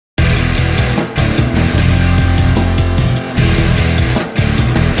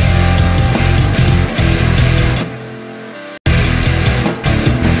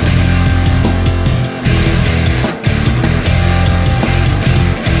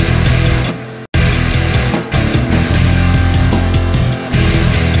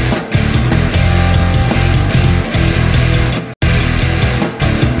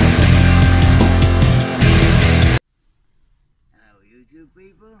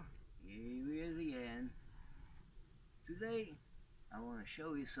Here he is again. Today I want to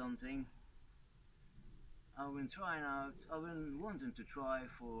show you something I've been wanting to try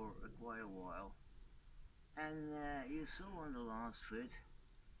for quite a while. And you saw on the last vid,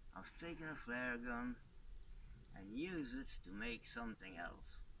 I've taken a flare gun and used it to make something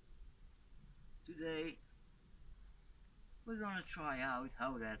else. Today we're gonna try out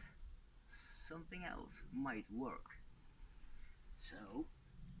how that something else might work. So,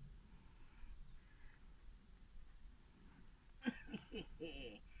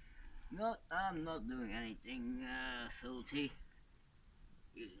 I'm not doing anything filthy.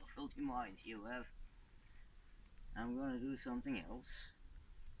 You filthy minds you have. I'm gonna do something else.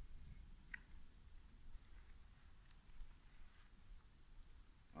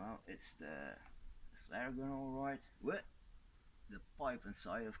 Well, it's the flare gun alright, with the pipe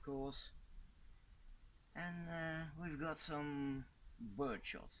inside of course. And we've got some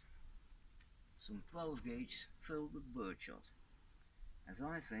birdshot. Some 12 gauge filled with birdshot. As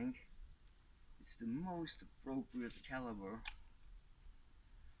I think it's the most appropriate caliber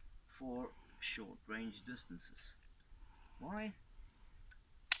for short range distances. Why?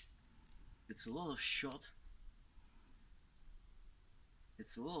 It's a lot of shot,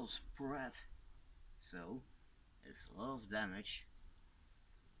 it's a lot of spread, so it's a lot of damage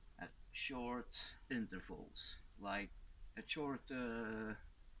at short intervals, like at short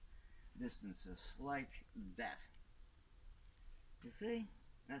distances, like that. You see,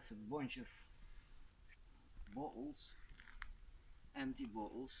 that's a bunch of bottles, empty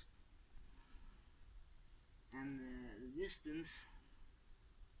bottles, and the distance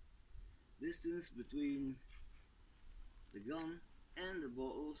between the gun and the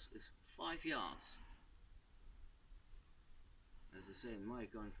bottles is 5 yards. As I say in my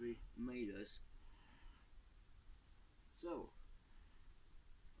country, meters. So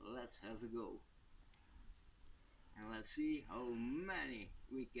let's have a go, and let's see how many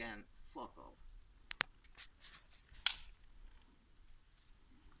we can fuck off.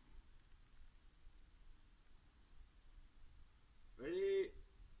 Ready?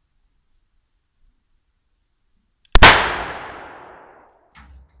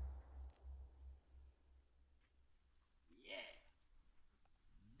 Yeah!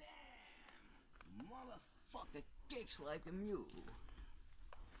 Damn! Motherfucker kicks like a mule.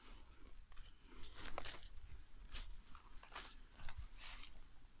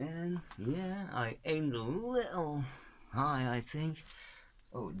 And yeah, I aimed a little high, I think.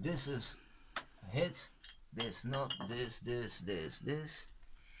 Oh, this is a hit. This, not this, this.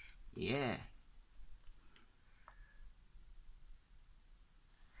 Yeah.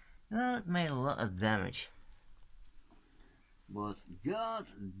 That made a lot of damage. But god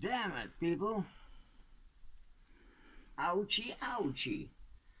damn it, people. Ouchie, ouchie.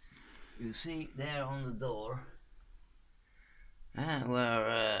 You see there on the door,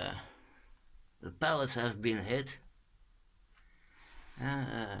 where the pellets have been hit.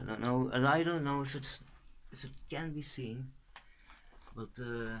 I don't know, and I don't know if it can be seen, but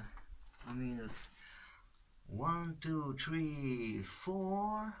I mean it's 1, 2, 3,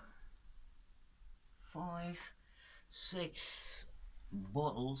 4, 5, 6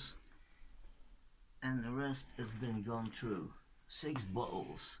 bottles, and the rest has been gone through. 6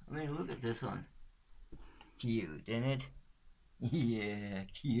 bottles. I mean, look at this one. Cute, isn't it? Yeah,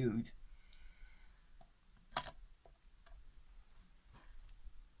 cute.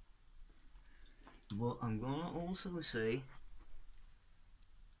 But I'm gonna also say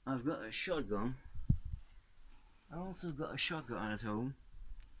I've got a shotgun. I also got a shotgun at home.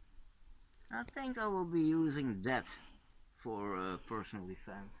 I think I will be using that for personal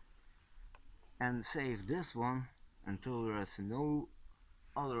defense, and save this one until there is no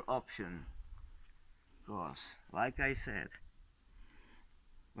other option. Cause, like I said,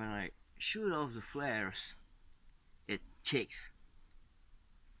 when I shoot off the flares, it kicks.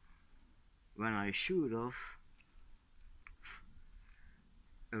 When I shoot off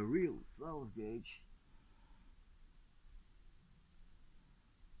a real 12 gauge,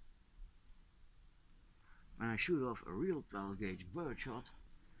 birdshot,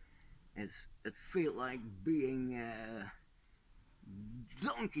 it feels like being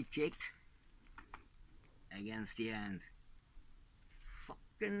donkey kicked against the end.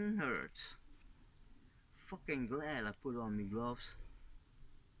 Fucking hurts. Fucking glad I put on my gloves.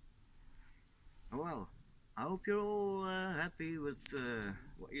 Well, I hope you're all happy with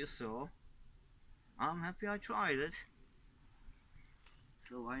what you saw. I'm happy I tried it,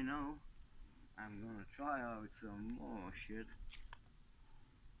 so I know I'm gonna try out some more shit.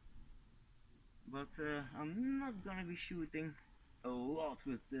 But I'm not gonna be shooting a lot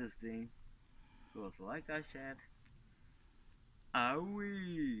with this thing. Because like I said,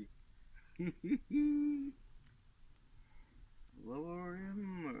 owie! Lord have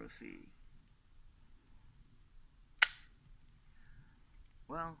mercy.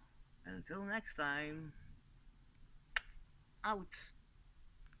 Well, until next time, out!